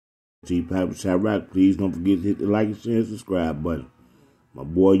Gpac with Chirac. Please don't forget to hit the like, share, and subscribe button. My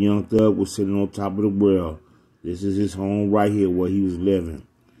boy Young Thug was sitting on top of the world. This is his home right here where he was living.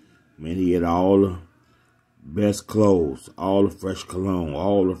 Man, he had all the best clothes, all the fresh cologne,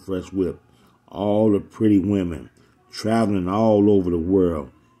 all the fresh whip, all the pretty women, traveling all over the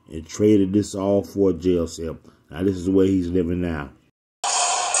world, and traded this all for a jail cell. Now this is the way he's living now.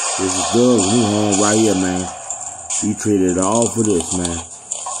 This is Thug's new home right here, man. He traded it all for this, man.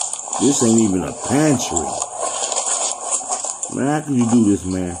 This ain't even a pantry. Man, how can you do this,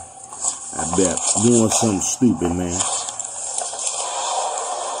 man? I bet. Doing something stupid, man.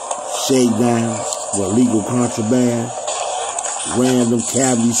 Shakedowns for illegal contraband. Random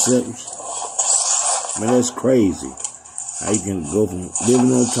cavity settings. Man, that's crazy. How you can go from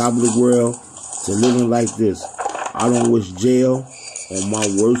living on top of the world to living like this. I don't wish jail on my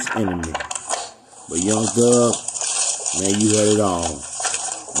worst enemy. But Young Thug, man, you had it all.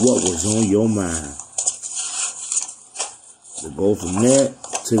 What was on your mind? To go from that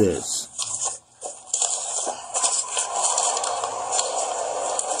to this.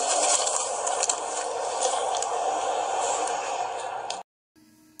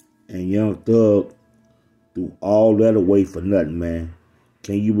 And Young Thug threw all that away for nothing, man.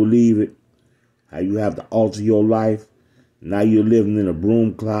 Can you believe it? How you have to alter your life. Now you're living in a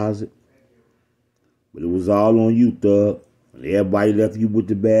broom closet. But it was all on you, Thug. When everybody left you with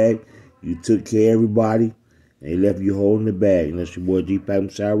the bag, you took care of everybody, and they left you holding the bag. And that's your boy Gpac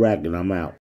with Chirac, and I'm out.